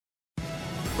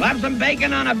Slap some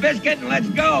bacon on a biscuit and let's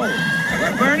go.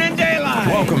 We're burning daylight.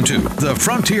 Welcome to the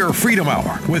Frontier Freedom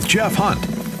Hour with Jeff Hunt.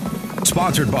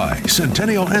 Sponsored by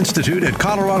Centennial Institute at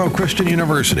Colorado Christian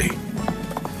University.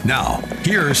 Now,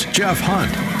 here's Jeff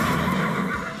Hunt.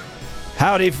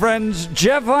 Howdy, friends.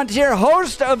 Jeff Hunt here,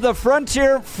 host of the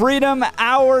Frontier Freedom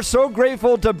Hour. So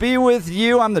grateful to be with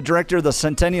you. I'm the director of the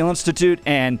Centennial Institute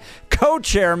and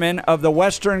co-chairman of the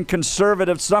Western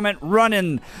Conservative Summit,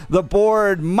 running the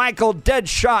board, Michael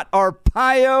Deadshot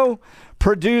Arpaio,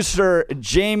 producer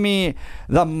Jamie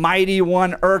the Mighty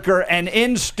One Erker, and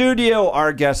in studio,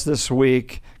 our guest this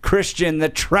week, Christian the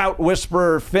Trout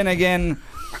Whisperer Finnigan.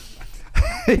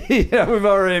 Yeah, we've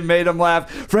already made them laugh.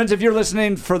 Friends, if you're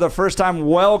listening for the first time,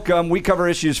 welcome. We cover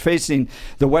issues facing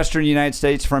the Western United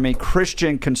States from a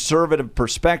Christian conservative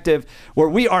perspective, where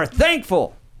we are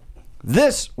thankful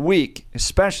this week,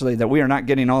 especially, that we are not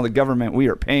getting all the government we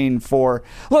are paying for.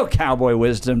 A little cowboy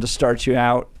wisdom to start you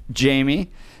out,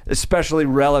 Jamie, especially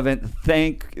relevant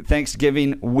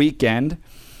Thanksgiving weekend.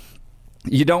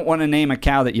 You don't want to name a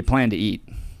cow that you plan to eat.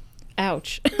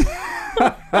 Ouch.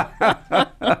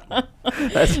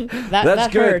 That's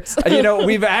that good. Hurts. You know,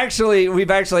 we've actually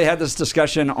had this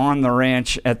discussion on the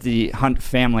ranch at the Hunt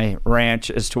family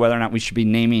ranch as to whether or not we should be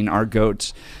naming our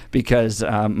goats, because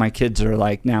my kids are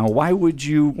like, now, why would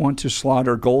you want to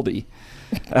slaughter Goldie?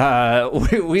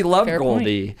 We love Fair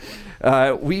Goldie.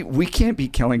 We can't be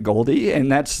killing Goldie,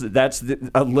 and that's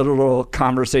a literal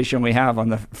conversation we have on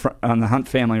the Hunt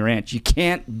family ranch. You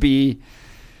can't be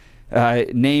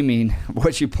naming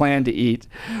what you plan to eat.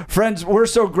 Friends, we're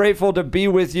so grateful to be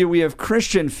with you. We have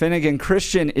Christian Finnigan.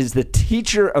 Christian is the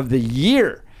Teacher of the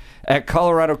Year at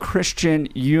Colorado Christian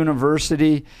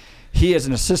University. He is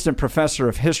an assistant professor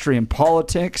of history and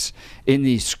politics in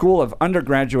the School of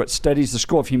Undergraduate Studies, the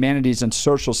School of Humanities and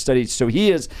Social Studies. So he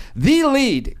is the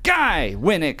lead guy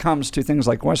when it comes to things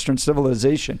like Western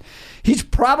civilization. He's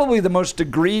probably the most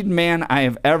degreed man I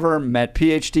have ever met.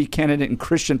 PhD candidate in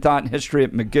Christian thought and history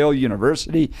at McGill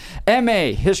University,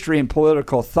 MA history and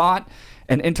political thought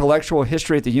and intellectual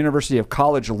history at the University of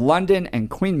College London and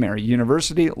Queen Mary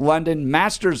University, London,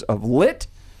 Masters of Lit,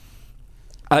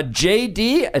 a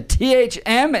JD, a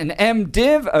THM, an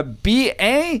MDiv, a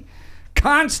BA,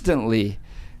 constantly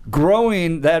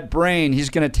growing that brain. He's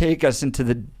going to take us into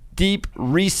the deep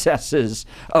recesses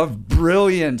of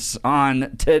brilliance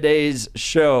on today's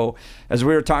show as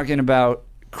we were talking about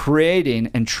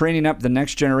creating and training up the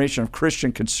next generation of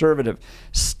Christian conservative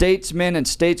statesmen and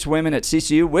stateswomen at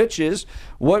CCU, which is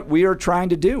what we are trying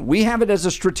to do. We have it as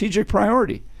a strategic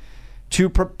priority to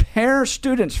prepare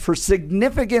students for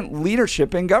significant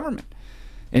leadership in government,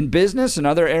 in business and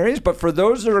other areas. But for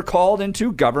those that are called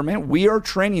into government, we are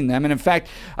training them. And in fact,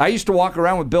 I used to walk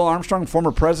around with Bill Armstrong,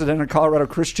 former president of Colorado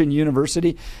Christian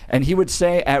University, and he would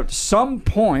say at some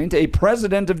point a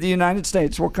president of the United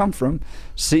States will come from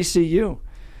CCU.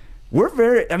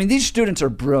 These students are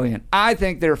brilliant. I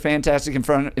think they're fantastic.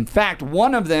 In fact,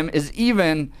 one of them is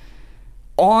even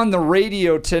on the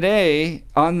radio today,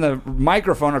 on the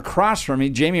microphone across from me,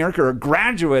 Jamie Erker, a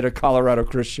graduate of Colorado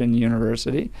Christian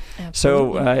University.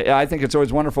 Absolutely. So I think it's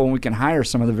always wonderful when we can hire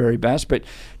some of the very best. But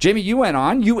Jamie, you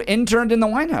interned in the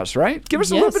White House, right? Give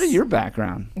us a little bit of your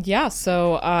background. Yeah,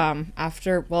 so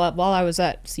while I was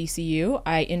at CCU,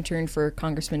 I interned for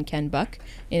Congressman Ken Buck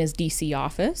in his DC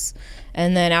office.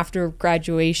 And then after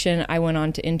graduation, I went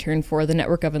on to intern for the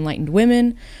Network of Enlightened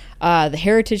Women, the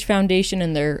Heritage Foundation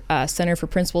and their Center for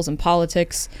Principles and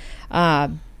Politics.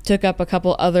 Took up a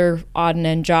couple other odd and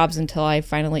end jobs until I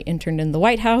finally interned in the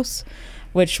White House,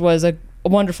 which was a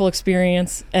wonderful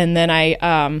experience. And then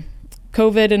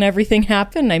COVID and everything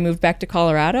happened. I moved back to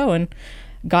Colorado, and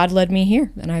God led me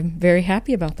here, and I'm very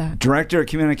happy about that. Director of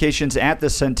Communications at the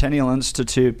Centennial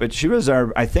Institute, but she was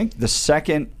I think the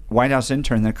second White House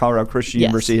intern that Colorado Christian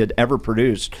University had ever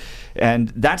produced. And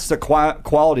that's the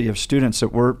quality of students that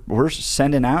we're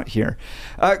sending out here.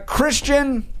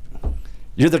 Christian,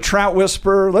 you're the trout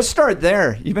whisperer. Let's start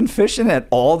there. You've been fishing at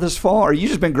all this fall, or you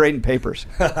just been grading papers?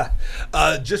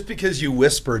 Just because you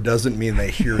whisper doesn't mean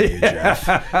they hear you, Jeff.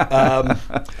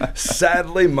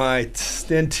 Sadly, my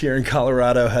stint here in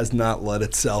Colorado has not led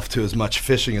itself to as much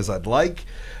fishing as I'd like.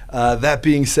 That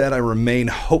being said, I remain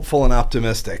hopeful and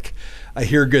optimistic. I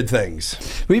hear good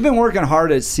things. We've been working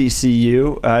hard at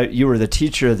CCU. You were the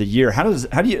Teacher of the Year.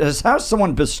 How's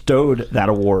someone bestowed that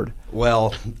award?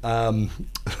 Well,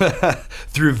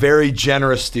 through very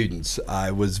generous students.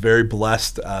 I was very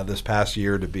blessed this past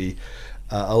year to be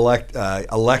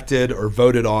elected or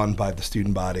voted on by the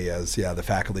student body as the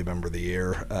faculty member of the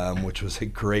year, which was a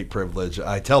great privilege.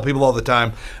 I tell people all the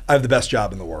time I have the best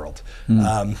job in the world,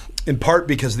 in part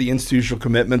because of the institutional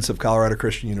commitments of Colorado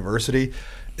Christian University,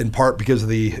 in part because of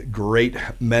the great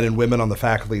men and women on the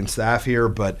faculty and staff here,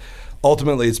 but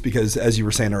ultimately it's because, as you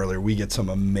were saying earlier, we get some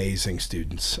amazing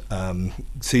students.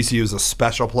 CCU is a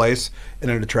special place,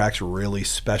 and it attracts really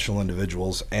special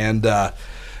individuals, and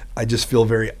I just feel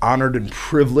very honored and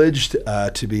privileged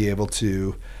to be able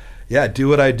to do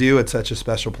what I do at such a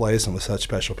special place and with such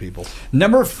special people.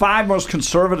 Number 5 most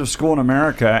conservative school in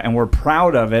America, and we're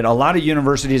proud of it. A lot of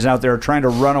universities out there are trying to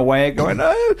run away, going,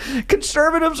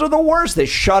 conservatives are the worst. They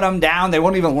shut them down. They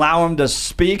won't even allow them to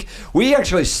speak. We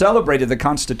actually celebrated the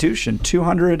Constitution,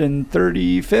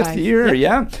 235th year.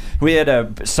 Yeah. We had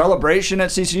a celebration at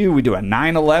CCU. We do a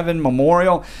 9/11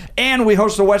 memorial, and we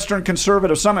host the Western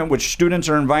Conservative Summit, which students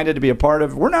are invited to be a part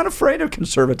of. We're not afraid of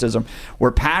conservatism.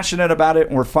 We're passionate about it,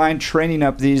 and we're fine training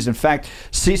up these. In fact,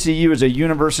 CCU is a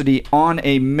university on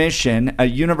a mission, a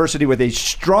university with a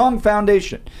strong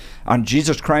foundation on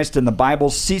Jesus Christ and the Bible.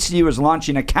 CCU is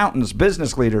launching accountants,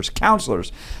 business leaders,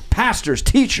 counselors, pastors,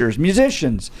 teachers,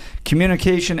 musicians,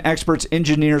 communication experts,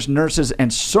 engineers, nurses,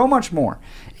 and so much more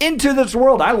into this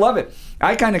world. I love it.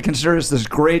 I kind of consider this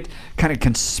great kind of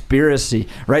conspiracy,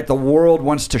 right? The world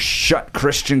wants to shut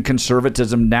Christian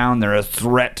conservatism down. They're a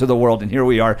threat to the world. And here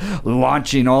we are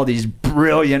launching all these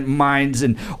brilliant minds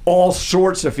in all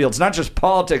sorts of fields, not just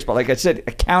politics, but like I said,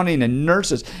 accounting and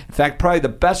nurses. In fact, probably the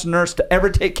best nurse to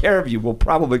ever take care of you will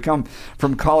probably come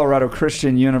from Colorado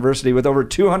Christian University with over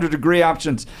 200 degree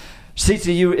options.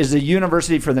 CCU is a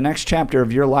university for the next chapter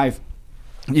of your life.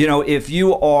 You know, if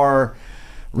you are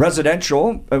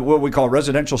residential, what we call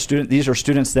residential student, these are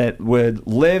students that would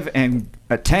live and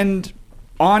attend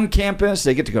on campus.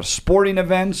 They get to go to sporting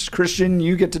events. Christian,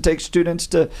 you get to take students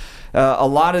to a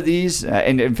lot of these,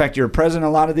 and in fact you're present in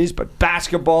a lot of these, but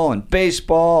basketball and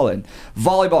baseball and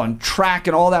volleyball and track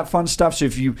and all that fun stuff. So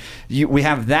if we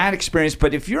have that experience.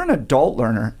 But if you're an adult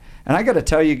learner, and I got to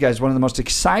tell you guys, one of the most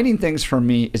exciting things for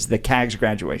me is the CAGS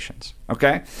graduations.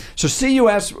 Okay, so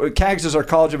CAGS is our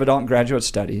College of Adult and Graduate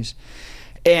Studies.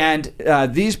 And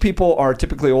these people are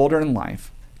typically older in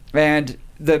life. And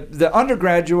the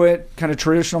undergraduate kind of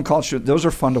traditional college students, those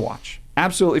are fun to watch.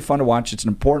 Absolutely fun to watch. It's an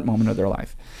important moment of their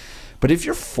life. But if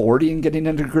you're 40 and getting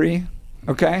a degree,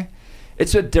 okay,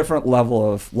 it's a different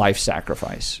level of life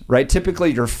sacrifice, right?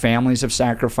 Typically, your families have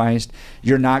sacrificed.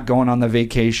 You're not going on the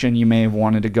vacation you may have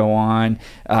wanted to go on.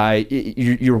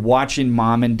 You're watching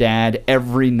mom and dad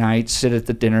every night sit at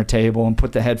the dinner table and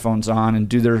put the headphones on and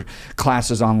do their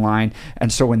classes online.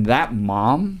 And so when that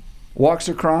mom walks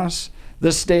across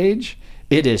the stage,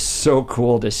 it is so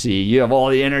cool to see. You have all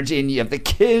the energy and you have the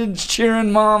kids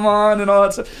cheering mom on and all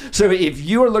that stuff. So if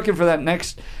you are looking for that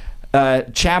next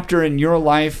chapter in your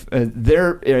life,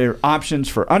 there are options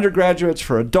for undergraduates,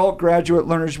 for adult graduate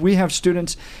learners. We have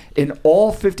students in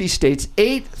all 50 states,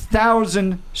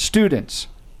 8,000 students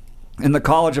in the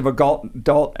College of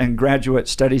Adult and Graduate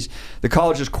Studies. The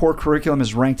college's core curriculum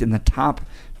is ranked in the top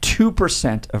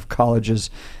 2% of colleges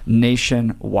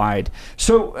nationwide.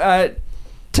 So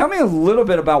tell me a little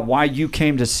bit about why you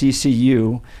came to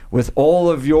CCU with all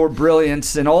of your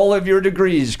brilliance and all of your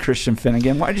degrees, Christian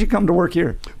Finnigan. Why did you come to work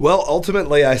here? Well,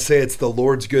 ultimately, I say it's the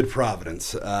Lord's good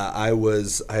providence. I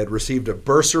had received a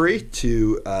bursary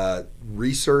to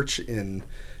research in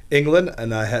England,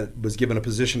 and I was given a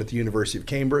position at the University of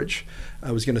Cambridge.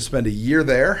 I was going to spend a year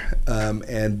there,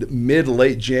 and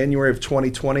late January of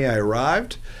 2020, I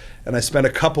arrived, and I spent a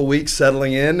couple weeks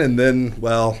settling in, and then,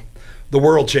 well, the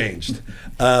world changed,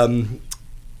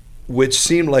 which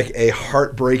seemed like a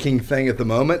heartbreaking thing at the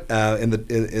moment,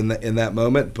 in that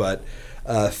moment. But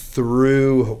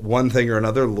through one thing or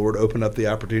another, the Lord opened up the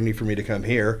opportunity for me to come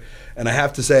here. And I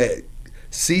have to say,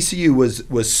 CCU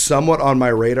was somewhat on my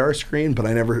radar screen, but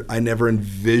I never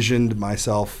envisioned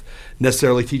myself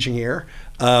necessarily teaching here.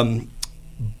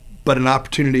 But an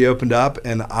opportunity opened up,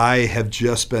 and I have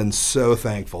just been so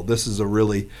thankful. This is a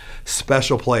really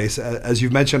special place. As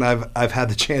you've mentioned, I've had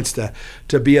the chance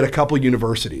to be at a couple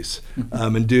universities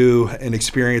and do and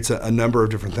experience a number of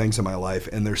different things in my life.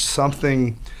 And there's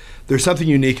something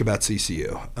unique about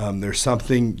CCU. There's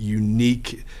something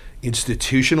unique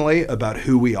institutionally about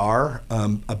who we are,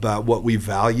 about what we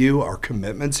value, our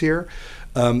commitments here.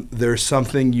 There's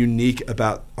something unique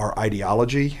about our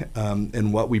ideology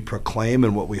and what we proclaim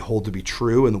and what we hold to be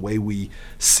true and the way we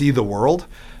see the world.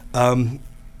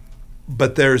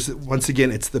 But once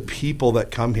again, it's the people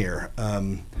that come here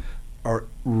are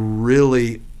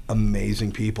really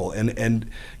amazing people. And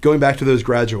going back to those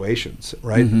graduations,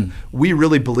 right? We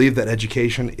really believe that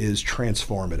education is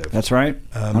transformative. That's right,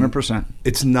 100%.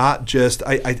 It's not just,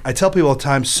 I tell people all the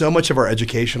time, so much of our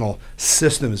educational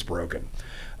system is broken.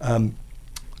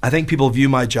 I think people view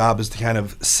my job as to kind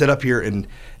of sit up here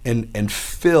and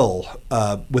fill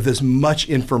with as much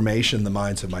information the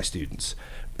minds of my students.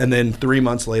 And then 3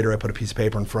 months later, I put a piece of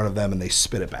paper in front of them and they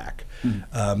spit it back. And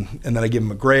then I give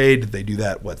them a grade. They do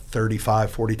that,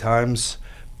 35, 40 times?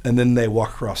 And then they walk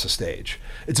across the stage.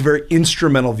 It's a very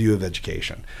instrumental view of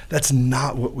education. That's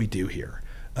not what we do here.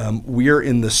 We're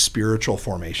in the spiritual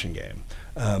formation game.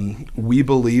 We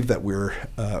believe that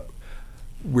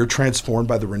we're transformed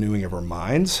by the renewing of our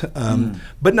minds,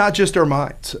 but not just our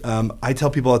minds. I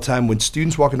tell people all the time, when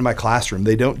students walk into my classroom,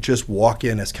 they don't just walk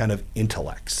in as kind of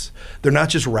intellects. They're not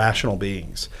just rational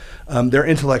beings. They're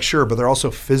intellect, sure, but they're also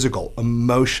physical,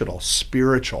 emotional,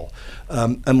 spiritual.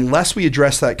 Unless we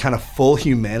address that kind of full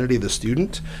humanity of the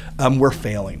student, we're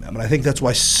failing them. And I think that's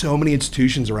why so many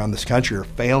institutions around this country are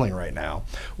failing right now.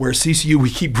 Where CCU, we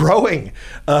keep growing.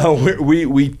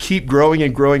 We keep growing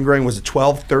and growing. Was it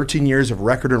 12, 13 years of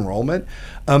record enrollment?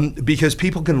 Because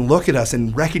people can look at us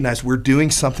and recognize we're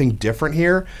doing something different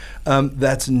here.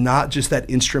 That's not just that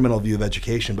instrumental view of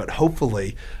education, but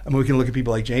hopefully, we can look at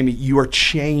people like Jamie. You are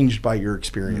changed by your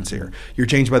experience here. You're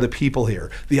changed by the people here,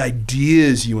 the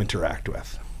ideas you interact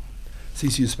with.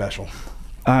 CCU is special.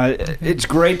 It's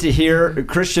great to hear.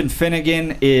 Christian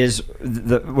Finnigan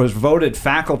was voted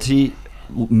faculty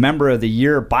member of the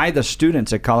year by the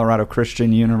students at Colorado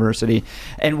Christian University.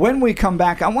 And when we come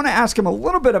back, I want to ask him a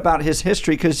little bit about his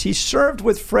history, because he served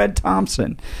with Fred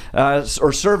Thompson,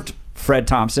 served Fred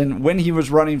Thompson when he was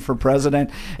running for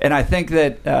president. And I think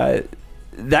that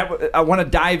I want to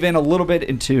dive in a little bit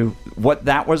into what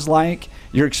that was like,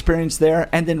 your experience there,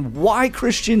 and then why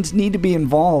Christians need to be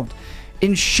involved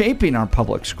in shaping our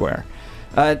public square.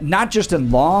 Not just in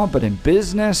law, but in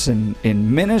business and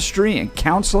in ministry and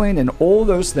counseling and all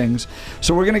those things.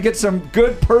 So we're going to get some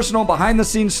good personal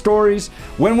behind-the-scenes stories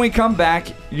when we come back.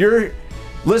 You're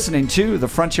listening to the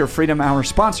Frontier Freedom Hour,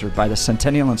 sponsored by the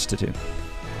Centennial Institute.